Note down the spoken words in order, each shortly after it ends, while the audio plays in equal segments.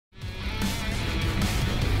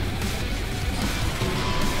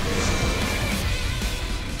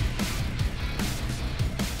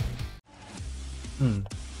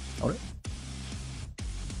Alright.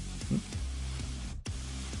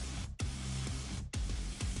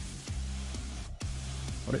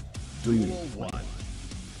 Alright. 3, 1.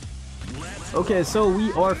 Okay, so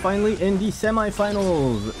we are finally in the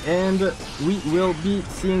semi-finals, and we will be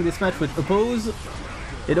seeing this match with Oppose.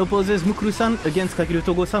 It opposes Mukkuru-san against Kakeru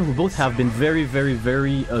Togo-san, who both have been very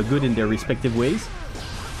good in their respective ways.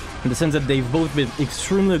 In the sense that they've both been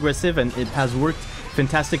extremely aggressive, and it has worked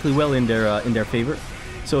fantastically well in their favor.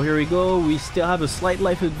 So here we go. We still have a slight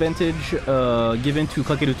life advantage given to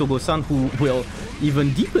Kakeru Togo-san, who will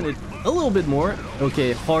even deepen it a little bit more.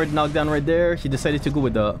 Okay, hard knockdown right there. He decided to go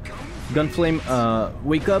with the Gunflame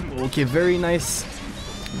wake up. Okay, very nice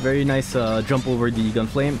jump over the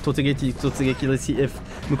Gunflame. Totsugeki, let's see if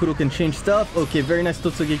Mukkuru can change stuff. Okay, very nice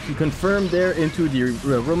Totsugeki confirmed there into the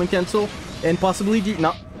Roman cancel. And possibly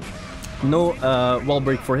the... No wall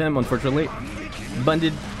break for him, unfortunately.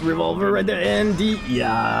 Banded revolver right there, and the...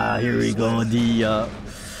 Yeah, here we go.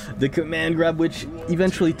 The command grab, which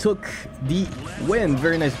eventually took the win.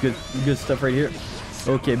 Very nice, good stuff right here.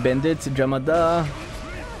 Okay, Bandit, Jamada.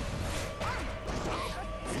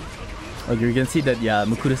 Okay, you can see that, yeah,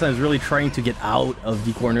 Mukkuru-san is really trying to get out of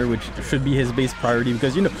the corner, which should be his base priority,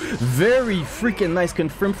 because, you know, very freaking nice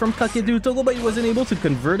confirm from Kakeru Togo, but he wasn't able to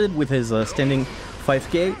convert it with his standing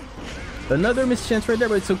 5k. Another mischance right there,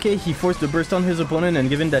 but it's okay. He forced the burst on his opponent, and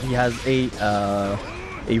given that he has a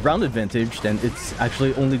round advantage, then it's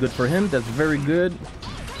actually only good for him. That's very good.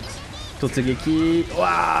 Totsugeki,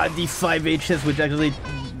 wow, the 5HS, which actually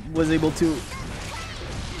was able to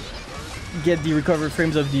get the recovered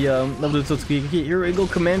frames of the Totsugeki. Here we go,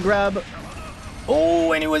 command grab.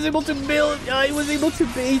 Oh, and he was able to build. He was able to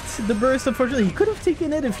bait the burst. Unfortunately, he could have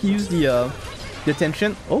taken it if he used the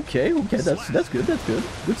tension. Okay, that's good.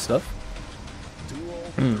 Good stuff.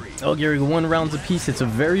 Oh, here we go, 1 round apiece. It's a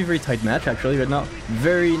very tight match actually right now.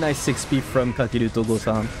 Very nice 6p from Kakeru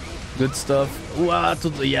Togo-san. Good stuff. Wow,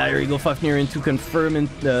 yeah, here we go, Fafnir into confirm, and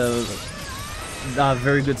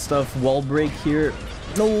very good stuff. Wall break here.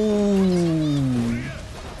 No.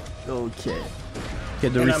 Okay,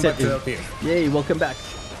 the reset is... Yay, welcome back.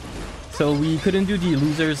 So we couldn't do the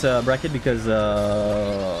losers bracket because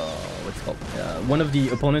what's it called? One of the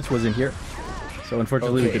opponents wasn't here. So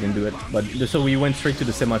unfortunately we couldn't do it, but so we went straight to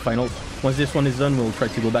the semi-finals. Once this one is done, we'll try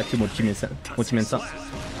to go back to Mochimen-san.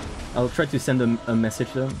 I'll try to send a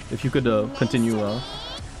message to him. If you could continue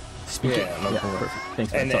speaking. Yeah, no problem.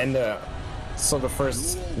 Perfect. Thanks. So the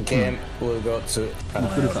first game will go to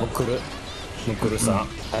Mukkuru-san.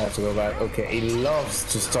 I have to go back. Okay, he loves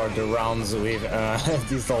to start the rounds with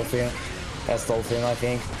this Dolphin. That's Dolphin, I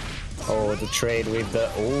think. Oh, the trade with the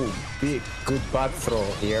big good back throw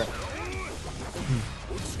here.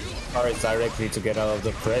 Starts directly to get out of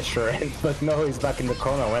the pressure, but no, he's back in the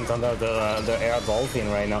corner. Went under the air Dolphin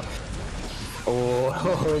right now.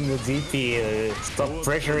 Oh, in the DP, stop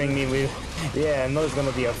pressuring me with... Yeah, I know he's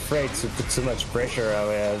gonna be afraid to put too much pressure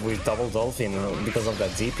with double Dolphin because of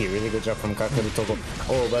that DP. Really good job from Kakeru Togo.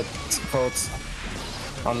 Oh, but Pots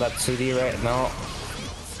on that 2D right now.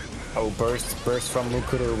 Oh, burst from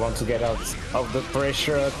Mukkuru. Want to get out of the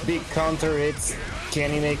pressure. Big counter hits.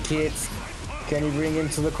 Can he make hits? Can he bring him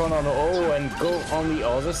to the corner? Oh, and go on the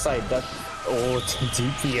other side. That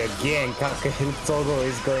DP again. Kakeru Togo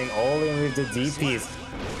is going all in with the DPs.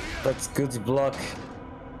 That's good block.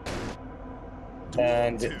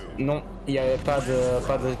 And non, il n'y avait pas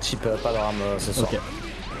de chip, pas de rame ce soir. Okay.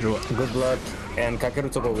 Good block. And Kakeru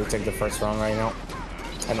Togo will take the first round right now.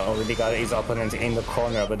 And already got his opponent in the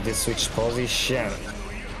corner, but they switch position.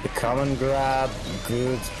 The common grab,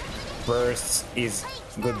 good burst is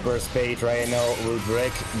good burst bait right now, will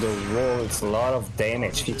break the wall. It's a lot of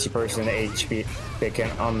damage, 50% HP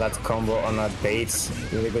taken on that combo, on that bait.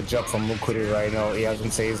 Really good job from Mukkuru right now. He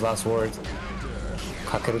hasn't said his last word.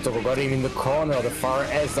 Kakeru Togo got him in the corner, the far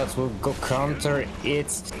edge, that will go counter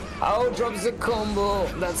it. Oh, drops the combo,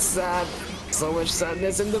 that's sad. So much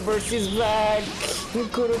sadness, and the burst is back.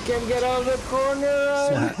 Mukkuru can get out of the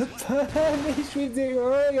corner. Punish with the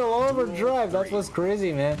royal overdrive. That was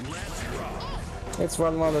crazy, man. It's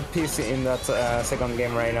 1-1 apiece in that second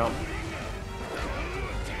game right now.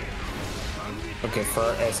 Okay,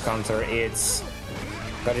 for S counter, it's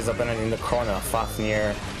got his opponent in the corner.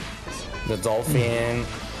 Fafnir, the Dolphin.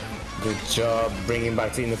 Good job bringing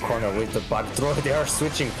back in the corner with the back throw. They are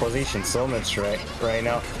switching position so much right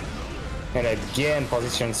now. And again,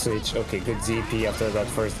 position switch. Okay, good DP after that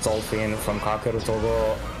first Dolphin from Kakeru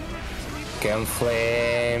Togo.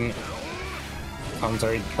 Gunflame.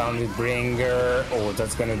 Counter it, Bounded Bringer. Oh,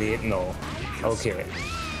 that's gonna be it? No. Okay.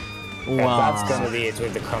 And Wow. that's gonna be it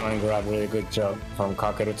with the command grab. Really good job from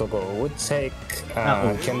Kakeru Togo. Would take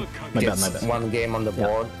can my get bad. one game on the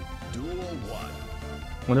board.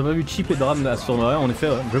 On n'a pas vu Chip et Dram à ce tournoi, en effet,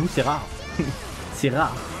 j'avoue c'est rare. C'est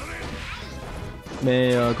rare.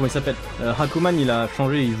 Mais comment il s'appelle Hakuman il a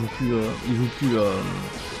changé, il joue plus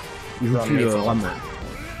Ram.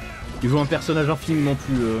 Il joue un personnage infiniment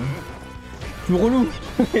plus relou.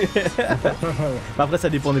 Après ça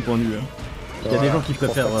dépend des points de vue. Il y a des gens qui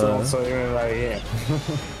préfèrent... Ouais.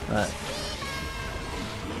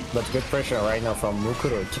 But good pressure right now from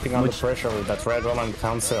Mukkuru, keeping on the pressure with that red Roman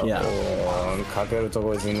cancel. Yeah. Oh, Kakeru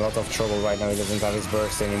Togo is in a lot of trouble right now, he doesn't have his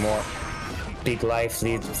burst anymore. Big life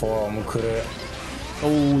lead for Mukkuru.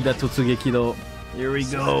 Oh, that Totsugeki though. Here we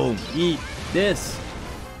go. Eat this.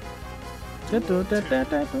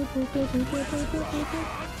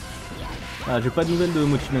 Ah, j'ai pas de nouvelles de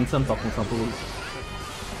Mochimen-san par contre, c'est un peu relou.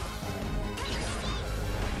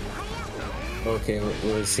 Okay,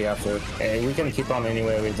 we'll see after. We can keep on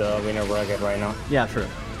anyway with the winner bracket right now. Yeah, sure.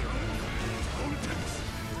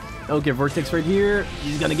 Okay, Vortex right here.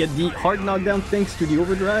 He's gonna get the hard knockdown thanks to the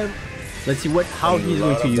overdrive. Let's see how he's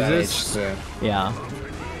going to use this. Yeah.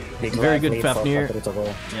 Very good Fafnir.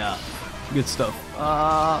 Yeah. Good stuff.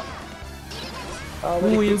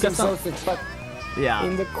 Ooh, you got some. Yeah.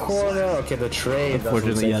 In the corner. Okay, the trade.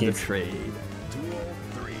 Unfortunately, yeah, the trade.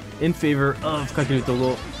 In favor of Kakeru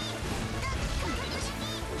Togo.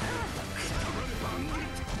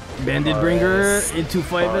 Bandit Bringer into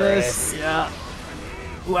 5S. Yeah.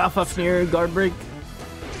 Wow, Fafnir, guard break.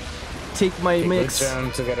 Take my mix.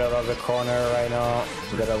 Good to get out of the corner right now.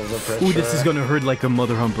 Get out of the pressure. Ooh, this is gonna hurt like a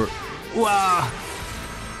mother humper. Wow.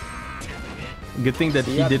 Good thing that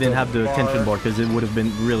he didn't have the tension bar because it would have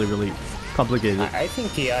been really, really complicated. I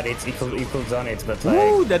think he had it. He could have done it, but like.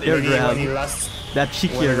 Ooh, that air grab. That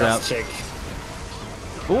cheeky air grab.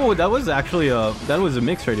 Oh, that was actually that was a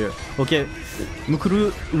mix right here. Okay,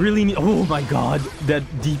 Mukkuru really need. Oh my God, that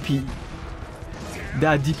DP.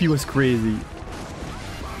 That DP was crazy.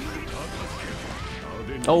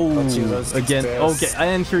 Oh, again. Okay,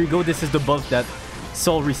 and here we go. This is the buff that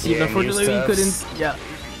Sol received. Yeah, unfortunately, he couldn't. Yeah.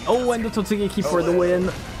 Oh, and the Totsugeki for the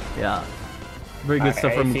win. Yeah. Very good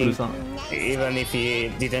stuff from Mukkuru-san. Even if he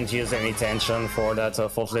didn't use any tension for that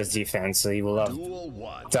faultless defense, he will have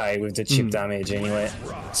died with the chip damage anyway.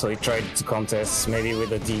 So he tried to contest maybe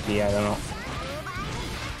with a DP, I don't know.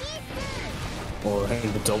 Or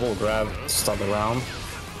the double grab to stop the round.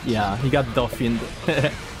 Yeah, he got dolphined.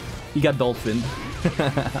 He got dolphined.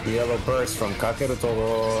 The yellow burst from Kakeru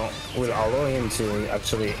Togo will allow him to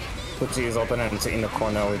actually put his opponent in the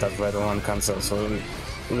corner with that red one cancel. So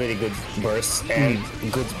really good burst and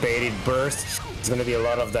good baited burst. It's gonna be a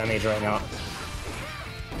lot of damage right now.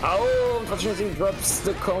 Oh, unfortunately drops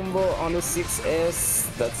the combo on the 6S.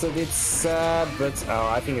 That's a bit sad, but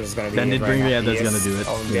I think it's gonna be Then it it bring, right yeah, now. that's gonna do it.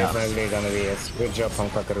 Oh, definitely gonna be it. Good job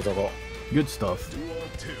from Kakeru Togo. Good stuff.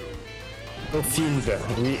 Dolphins,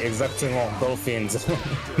 oui, exactement, dolphins.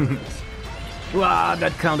 Wow,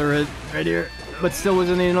 that counter hit right here. But still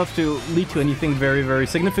wasn't enough to lead to anything very, very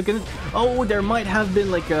significant. Oh, there might have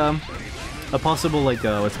been like a possible, like,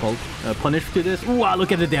 what's it called? Punish to this. Wow,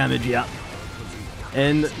 look at the damage, yeah.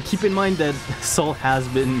 And keep in mind that Sol has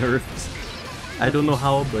been nerfed. I don't know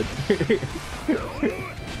how, but...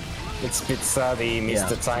 It's a bit sad he missed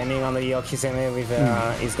the timing on the Yokiseme with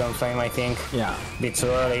his gunflame, I think. Yeah. A bit too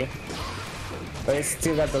early. But he's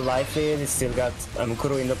still got the life lead, he's still got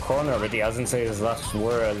Mukkuru in the corner, but he hasn't said his last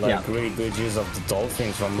word. Like, really good use of the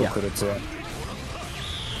dolphins from Mukkuru too.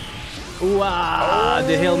 Wow,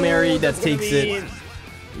 the Hail Mary that takes it.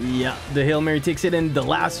 Yeah, the Hail Mary takes it in the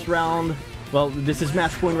last round. Well, this is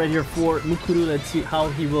match point right here for Mukkuru. Let's see how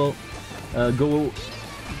he will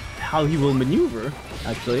how he will maneuver,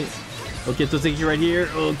 actually. Okay, Totsugeki right here.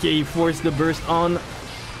 Okay, he forced the burst on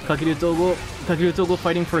Kakeru Togo. Kakeru Togo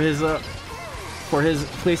fighting for his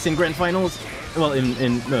place in grand finals. Well, in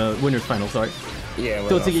winners finals, sorry. Yeah,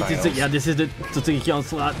 Totsugeki, yeah, this is the Totsugeki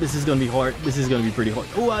onslaught. This is gonna be hard. This is gonna be pretty hard.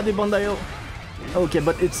 Oh, Ade Bandayo. Okay,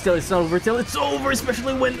 but it's not over till it's over,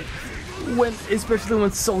 especially when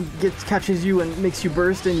Sol catches you and makes you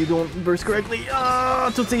burst and you don't burst correctly.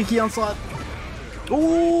 Ah, Totsugeki onslaught.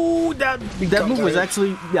 Oh, that move was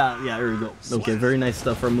actually, yeah, here we go. Okay, very nice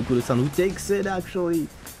stuff from Mukkuru-san, who takes it actually.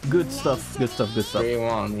 Good stuff.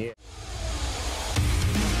 3-1, yeah.